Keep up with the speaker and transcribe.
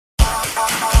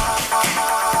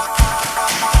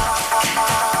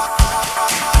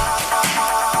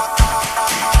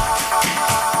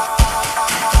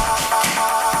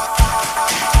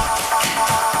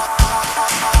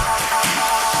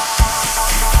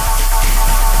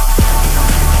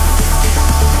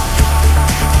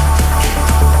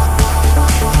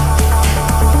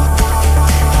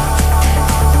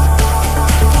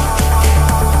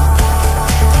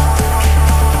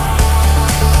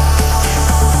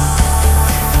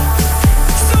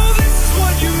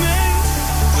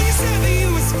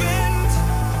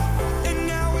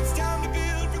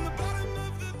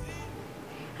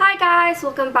guys,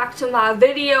 welcome back to my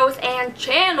videos and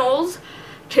channels.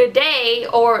 Today,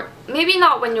 or maybe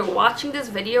not when you're watching this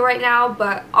video right now,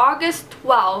 but August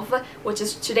 12th, which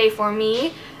is today for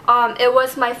me, it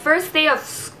was my first day of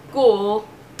school,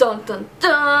 dun dun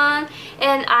dun,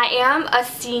 and I am a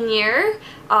senior,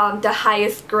 the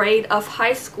highest grade of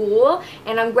high school,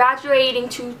 and I'm graduating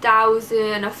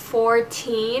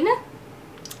 2014.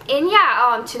 And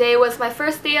yeah, today was my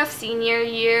first day of senior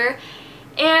year,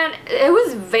 and it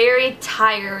was very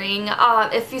tiring.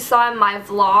 If you saw in my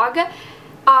vlog,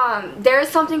 there is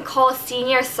something called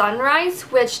senior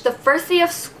sunrise, which the first day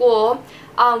of school,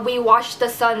 we watched the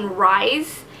sun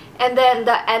rise, and then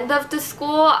the end of the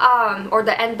school, or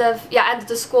the end of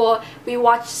the school, we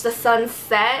watched the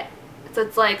sunset. So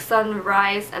it's like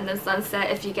sunrise and then sunset,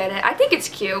 if you get it. I think it's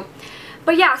cute.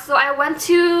 But yeah, so I went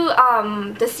to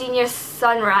the senior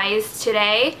sunrise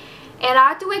today, and I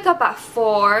had to wake up at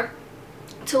 4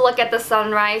 to look at the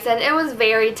sunrise, and it was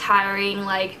very tiring.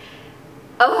 Like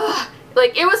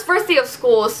it was first day of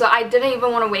school, so I didn't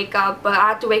even want to wake up, but I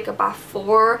had to wake up at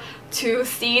 4 to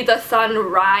see the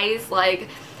sunrise. Like,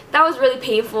 that was really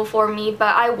painful for me,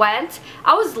 but I went.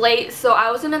 I was late, so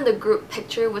I wasn't in the group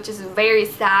picture, which is very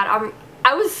sad.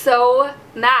 I was so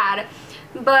mad.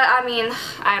 But I mean,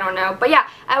 I don't know. But yeah,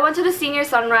 I went to the senior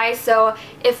sunrise. So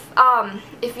if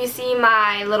you see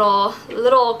my little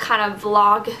kind of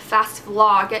vlog, fast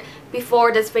vlog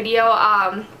before this video,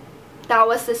 that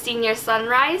was the senior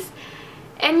sunrise.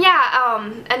 And yeah,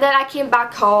 and then I came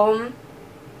back home,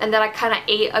 and then I kind of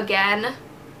ate again,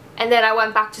 and then I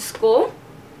went back to school.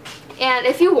 And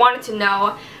if you wanted to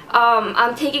know,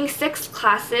 I'm taking 6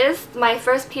 classes. My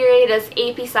first period is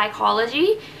AP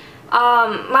Psychology.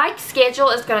 My schedule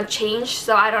is gonna change,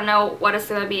 so I don't know what it's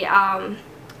gonna be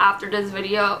after this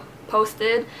video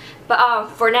posted. But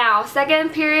for now,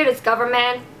 second period is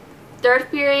Government, third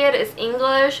period is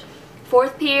English,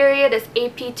 fourth period is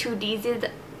AP 2D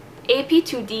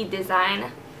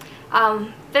Design,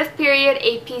 fifth period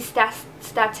AP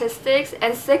Statistics,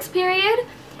 and sixth period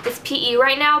is PE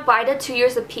right now. But I did 2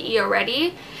 years of PE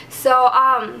already, so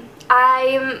I'm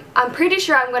pretty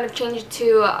sure I'm going to change it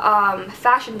to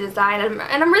fashion design,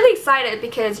 and I'm really excited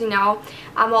because, you know,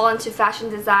 I'm all into fashion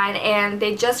design, and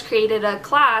they just created a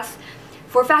class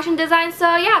for fashion design,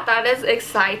 so yeah, that is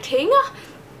exciting.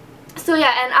 So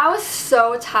yeah, and I was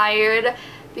so tired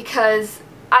because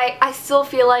I still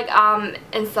feel like I'm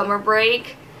in summer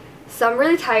break, so I'm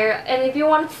really tired. And if you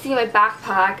wanted to see my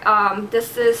backpack,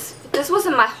 this was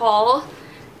in my haul,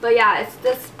 but yeah, it's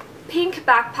this pink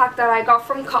backpack that I got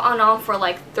from Cotton On for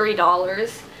like $3.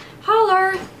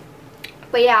 Holler!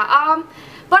 But yeah,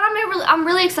 but I'm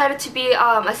really excited to be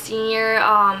a senior,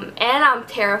 and I'm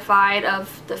terrified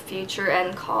of the future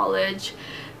and college.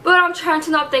 But I'm trying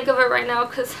to not think of it right now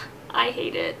because I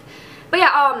hate it. But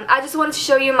yeah, I just wanted to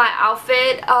show you my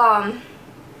outfit.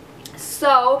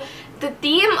 So the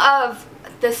theme of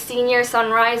the senior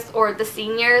sunrise, or the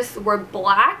seniors, were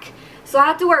black. So I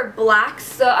had to wear black,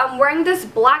 so I'm wearing this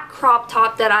black crop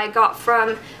top that I got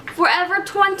from Forever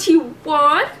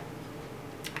 21.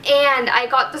 And I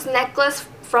got this necklace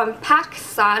from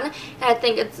PacSun, and I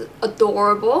think it's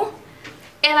adorable.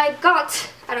 And I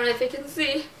don't know if you can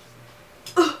see,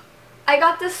 I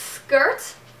got this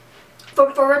skirt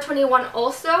from Forever 21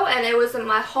 also, and it was in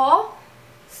my haul.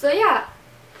 So yeah,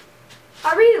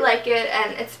 I really like it,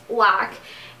 and it's black.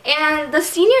 And the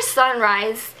senior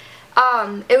sunrise,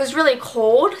 it was really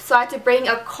cold, so I had to bring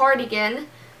a cardigan.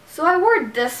 So I wore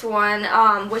this one,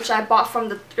 which I bought from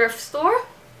the thrift store.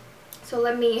 So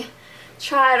let me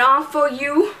try it on for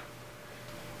you.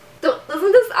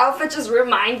 Doesn't this outfit just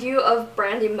remind you of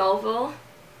Brandy Melville?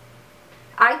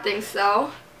 I think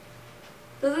so.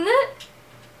 Doesn't it?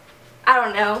 I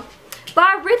don't know. But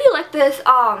I really like this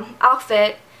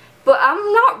outfit, but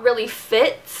I'm not really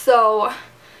fit, so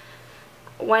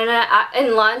when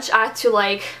in lunch I had to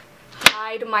like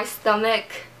hide my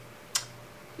stomach.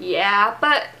 Yeah,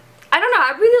 but I don't know,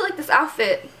 I really like this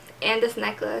outfit and this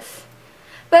necklace.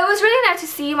 But it was really nice to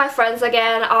see my friends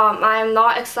again. I'm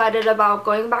not excited about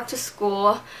going back to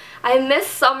school. I miss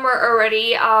summer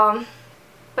already,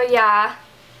 but yeah,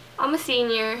 I'm a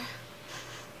senior.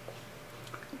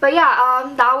 But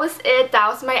yeah, that was it. That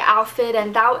was my outfit,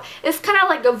 and that is kind of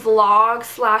like a vlog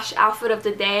 / outfit of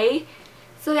the day.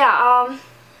 So yeah,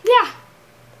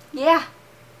 yeah.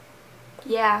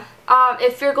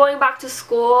 If you're going back to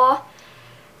school,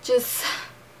 just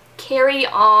carry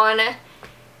on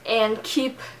and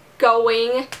keep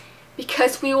going,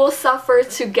 because we will suffer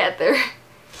together.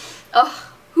 Ugh,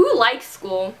 who likes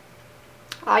school?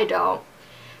 I don't.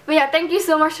 But yeah, thank you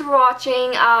so much for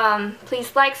watching.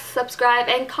 Please like, subscribe,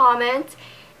 and comment.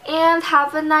 and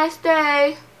have a nice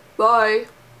day. Bye.